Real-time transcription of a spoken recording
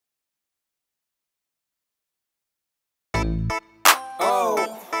Oh,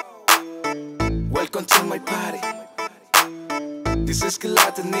 welcome to my party. This is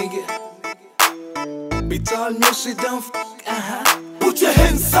Kilates, nigga. Beat all music, don't Put your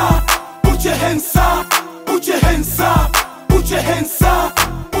hands up, put your hands up, put your hands up, put your hands up,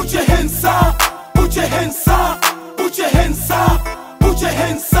 put your hands up, put your hands up, put your hands up, put your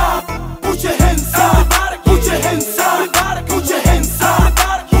hands up, put your hands up, put your hands up, put your hands up,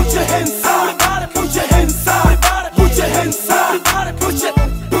 put your hands up, put your hands up, put your hands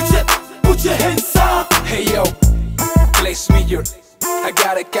up, put your hands up. Hey yo, place me your. I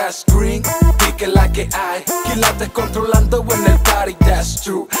got a cash green, pique la que hay. Kilates controlando en el party, that's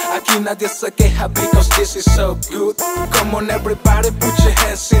true. Aquí nadie se queja because this is so good. Come on everybody, put your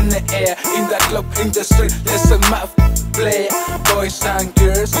hands in the air. In the club, in the street, listen my play. Boys and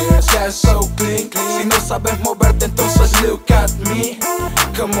girls, yeah, so clean. Si no sabes moverte, entonces look at me.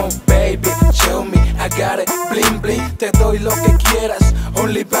 Come on baby, show me, I got it, bling bling. Te doy lo que quieras,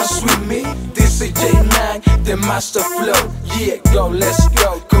 only bounce with me. This is J9, the master flow. Yeah, go, let's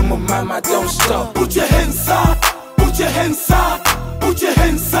go, come on mama, don't stop. Put your hands up, put your hands up, put your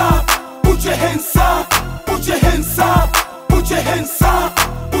hands up, put your hands up, put your hands up, put your hands up,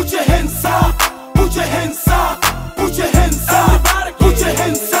 put your hands up, put your hands up, put your hands up, put your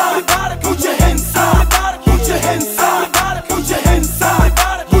hands up, put your hands up, put your hands up, put your hands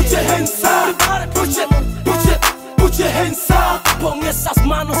up, put your hands up, put your hands up. Pon esas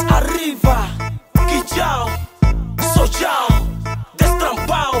manos arriba, quillao, soyao,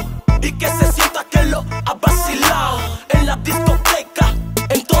 destrampao, y que se sienta que lo ha vacilado. En la discoteca,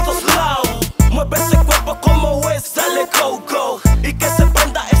 en todos lados, mueve ese cuerpo como es, dale go go, y que se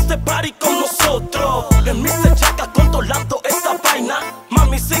prenda este party con nosotros. El Mr. Sha-k controlando esta vaina.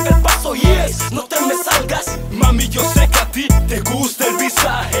 Mami sigue el paso, yes, no te me salgas. Mami yo sé que a ti te gusta el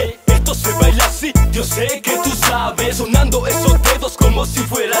visaje. Esto se baila así, yo sé que tú sabes. Sonando esos dedos como si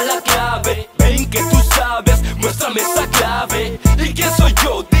fuera la clave. Ven que tú sabes, muéstrame esa clave. ¿Y quién soy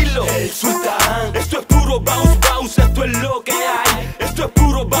yo? Dilo. El Zultank. Esto es puro bounce, bounce, esto es lo que hay. Esto es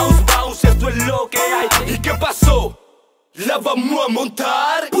puro bounce, bounce, esto es lo que hay. ¿Y qué pasó? ¿La vamos a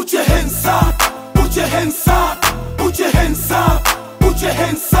montar? Put your hands up, put your hands up, put your hands up, put your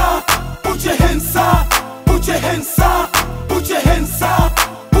hands up, put your hands up, put your hands up, put your hands up,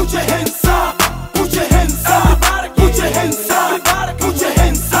 put your hands up, put your hands up, put your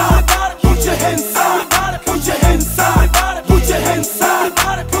hands up, put your hands up, put your hands up, put your hands up,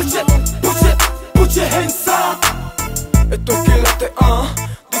 put your hands up, put your hands up. Esto es Kilates,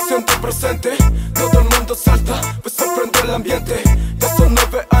 diciendo presente. Todo el mundo salta, pues sorprende el ambiente. Ya son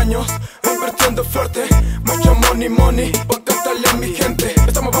 9 años, invirtiendo fuerte. Mucho money, money, voy a cantarle a mi gente.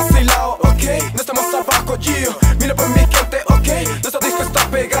 Estamos vacilados, ok, no estamos abajo, Gio. Mira por mi gente, ok, nuestro disco está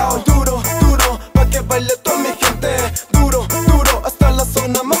pegado. Duro, duro, pa' que baile toda mi gente. Duro, duro, hasta la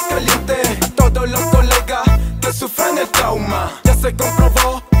zona más caliente. A todos los colegas que sufren el trauma, ya se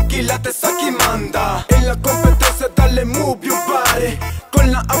comprobó, Kilates aquí manda. En la competencia dale move your body.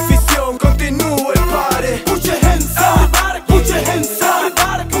 Con la afición continúa el party. Put your hands up, put your hands up,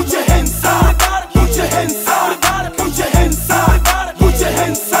 put your hands up, put your hands up, put your hands up, put your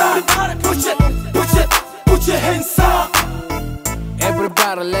hands up, put your hands up.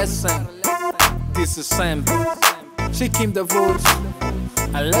 Everybody listen, this is sample. She came the voice,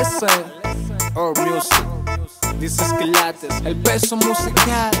 and listen, our music. This is Kilates, el peso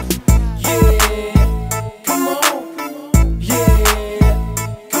musical. Yeah.